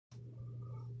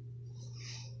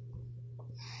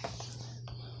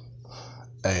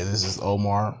Hey, this is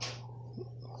Omar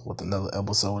with another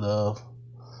episode of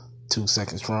 2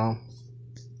 Seconds From.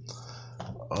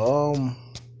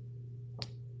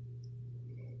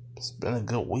 It's been a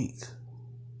good week.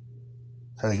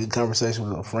 Had a good conversation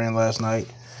with a friend last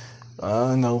night.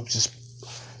 I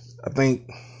think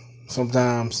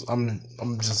sometimes I'm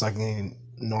just like any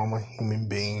normal human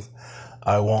being.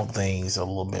 I want things a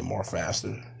little bit more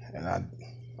faster, and I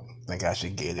think I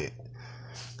should get it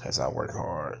because I work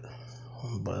hard.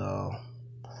 But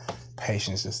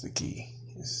patience is the key.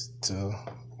 It's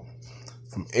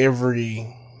from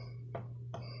every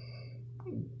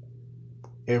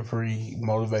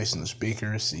motivational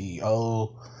speaker,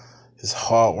 CEO, his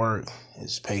hard work,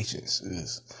 his patience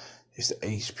is the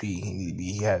HP.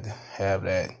 You had to have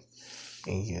that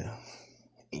in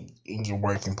your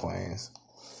working plans.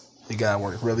 You gotta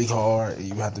work really hard, and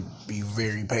you have to be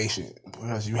very patient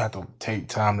because you have to take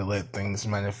time to let things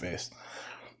manifest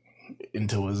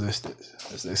into existence,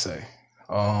 as they say.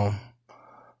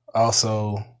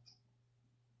 Also,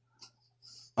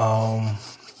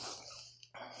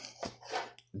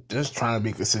 just trying to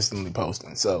be consistently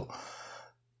posting. So,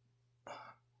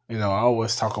 I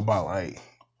always talk about like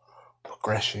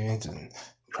progressions and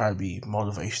try to be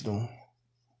motivational.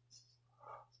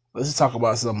 Let's just talk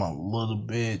about something a little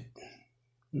bit.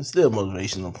 It's still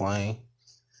motivational playing.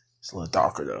 It's a little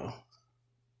darker though.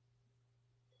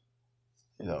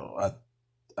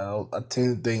 I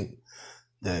tend to think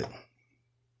that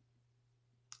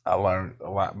I learned a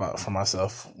lot about for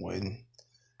myself when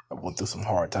I went through some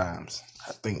hard times.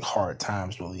 I think hard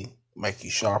times really make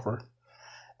you sharper.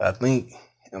 I think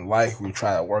in life we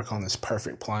try to work on this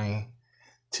perfect plane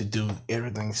to do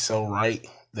everything so right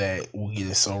that we get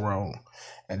it so wrong,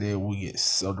 and then we get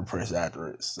so depressed after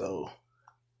it. So,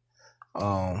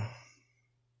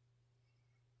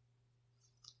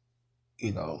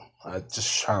 I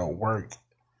just try to work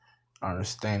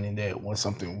understanding that when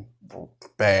something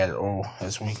bad, or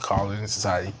as we call it in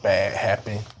society, bad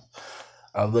happen,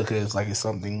 I look at it as like it's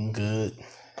something good.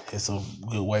 It's a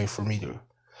good way for me to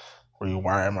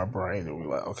rewire my brain and be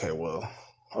like, okay, well,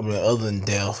 other than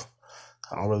death,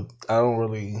 in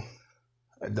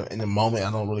the moment,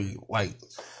 I don't really like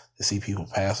to see people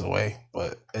pass away,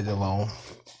 but in the long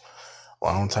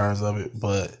terms of it.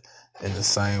 But in the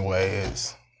same way,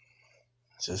 it's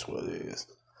just what it is.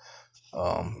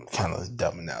 Kind of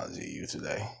dumb analogy to use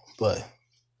today, but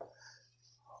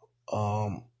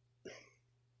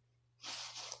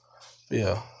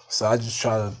yeah. So I just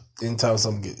try to, anytime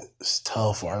something gets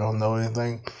tough or I don't know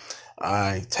anything,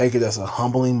 I take it as a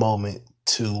humbling moment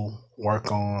to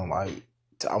work on.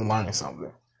 I'm learning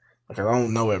something. Like, I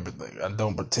don't know everything. I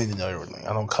don't pretend to know everything.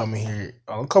 I don't come in here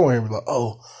and be like,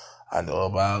 oh, I know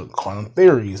about quantum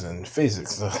theories and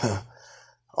physics.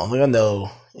 Only I know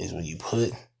is when you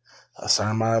put a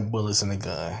certain amount of bullets in a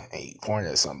gun and you point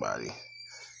at somebody,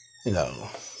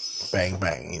 bang,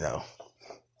 bang,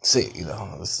 see,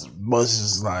 as much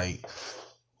as like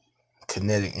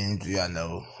kinetic energy I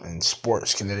know, and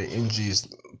sports kinetic energy is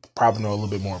probably know a little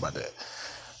bit more about that.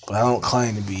 But I don't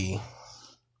claim to be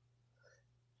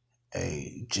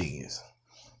a genius.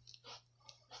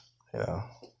 My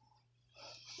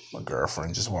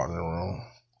girlfriend just walked in the room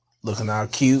looking all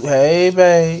cute. Hey,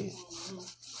 babe.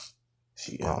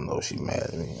 I don't know if she mad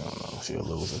at me. I don't know. She a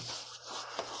loser.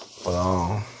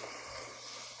 But,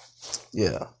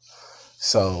 yeah.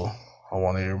 So, I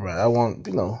want,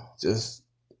 just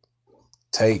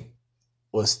take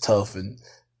what's tough and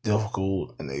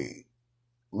difficult and they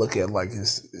look at like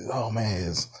it's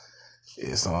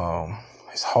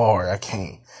hard. I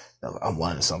can't. I'm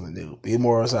learning something new. Be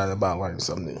more excited about learning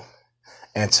something new.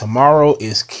 And tomorrow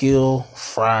is Kill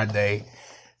Friday.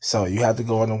 So you have to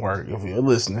go into work. If you're a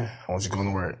listener, I want you to go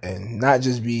into work and not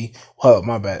just be, well,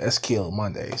 my bad, that's Kill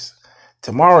Mondays.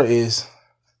 Tomorrow it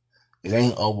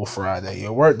ain't over Friday.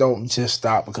 Your work don't just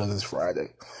stop because it's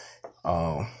Friday.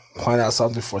 Plan out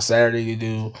something for Saturday to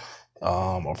do,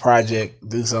 a project,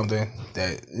 do something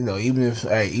that, even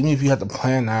if you have to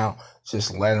plan out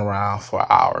just laying around for an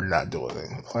hour not doing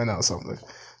it, plan out something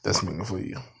that's meaningful for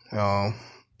you.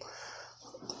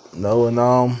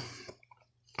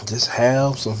 Just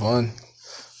have some fun.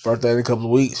 Birthday in a couple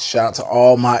of weeks. Shout out to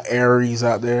all my Aries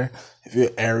out there. If you're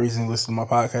Aries and listen to my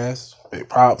podcast, big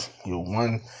props. You're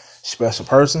one special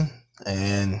person,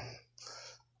 and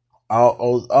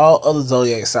all other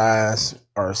zodiac signs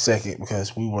are second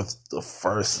because we were the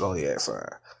first zodiac sign.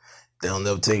 They'll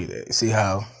never tell you that. See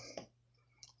how?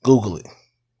 Google it.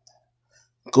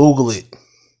 Google it.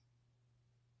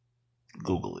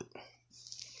 Google it.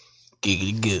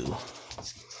 Giggity goo.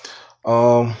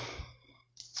 I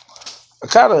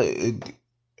kind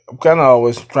of I'm kind of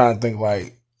always trying to think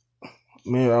like,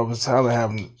 man, I was kind of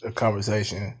having a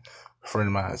conversation with a friend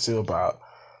of mine too about,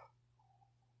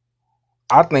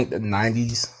 I think that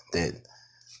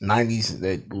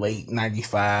late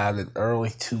 95, that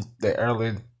early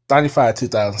 95,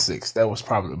 2006, that was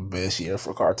probably the best year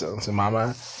for cartoons in my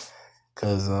mind.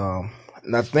 Cause,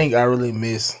 and I think I really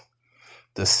miss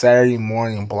the Saturday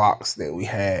morning blocks that we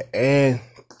had and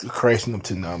the creation of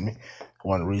Toonami.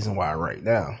 One reason why I write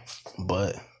down.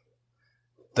 But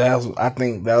I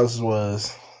think that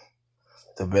was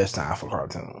the best time for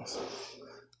cartoons.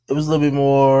 It was a little bit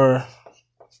more,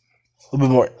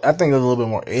 I think it was a little bit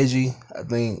more edgy. I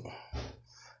think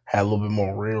had a little bit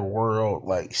more real world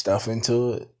like stuff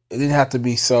into it. It didn't have to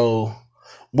be so.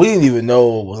 We didn't even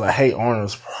know it was like Hey Arnold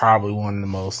was probably one of the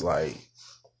most like,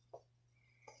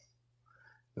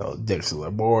 Dexter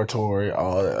Laboratory.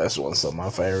 All that. That's one of my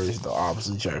favorites. The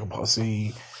obviously Dragon Ball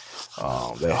Z.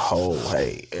 That whole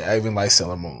I even like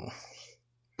Sailor Moon.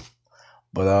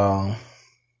 But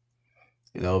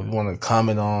if you want to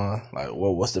comment on like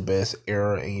what's the best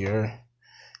era in your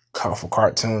for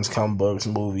cartoons, comic books,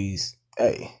 movies,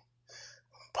 leave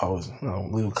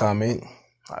a comment.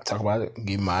 I talk about it,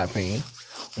 give my opinion.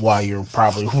 Why you're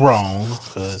probably wrong,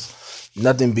 because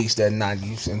nothing beats that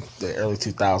 90s and the early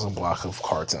 2000s block of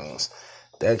cartoons.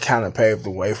 That kind of paved the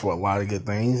way for a lot of good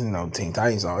things. Teen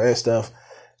Titans, all that stuff.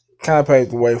 Kind of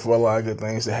paved the way for a lot of good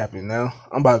things that happen now.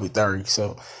 I'm about to be 30,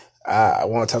 so I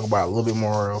want to talk about a little bit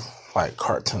more of like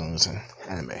cartoons and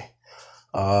anime.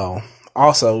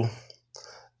 Also,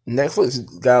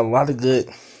 Netflix got a lot of good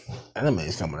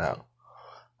animes coming out,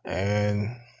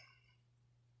 and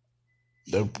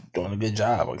they're doing a good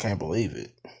job. I can't believe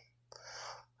it.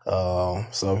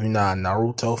 So if you're not a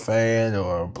Naruto fan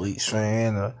or a Bleach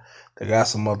fan, they got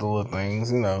some other little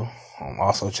things,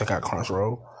 Also check out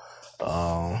Crunchyroll.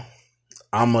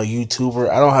 I'm a YouTuber.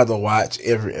 I don't have to watch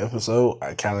every episode.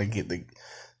 I kind of get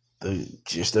the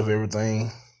gist of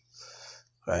everything.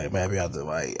 Like maybe I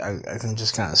can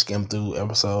just kind of skim through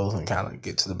episodes and kind of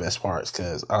get to the best parts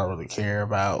because I don't really care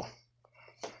about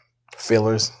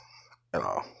fillers at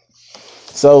all.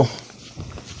 So,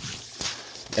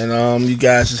 and you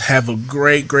guys just have a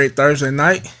great Thursday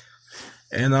night.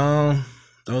 And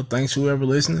thanks whoever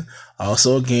listening.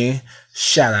 Also, again,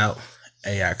 shout out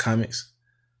AI Comics.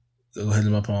 Go hit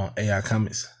them up on AI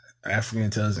Comics, African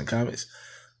Intelligent Comics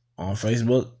on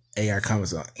Facebook, AI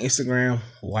Comics on Instagram.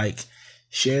 Like,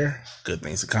 share. Good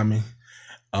things are coming.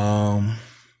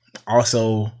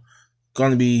 Also,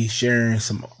 going to be sharing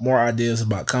some more ideas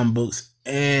about comic books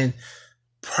and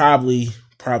probably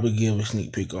give a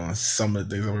sneak peek on some of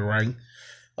the things I'll be writing.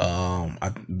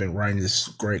 I've been writing this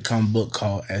great comic book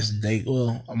called I'm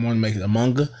going to make it a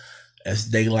manga, As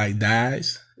Daylight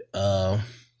Dies.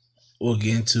 We'll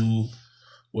get into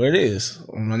where it is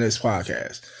on my next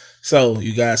podcast. So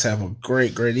you guys have a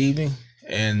great evening,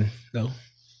 and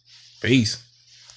peace.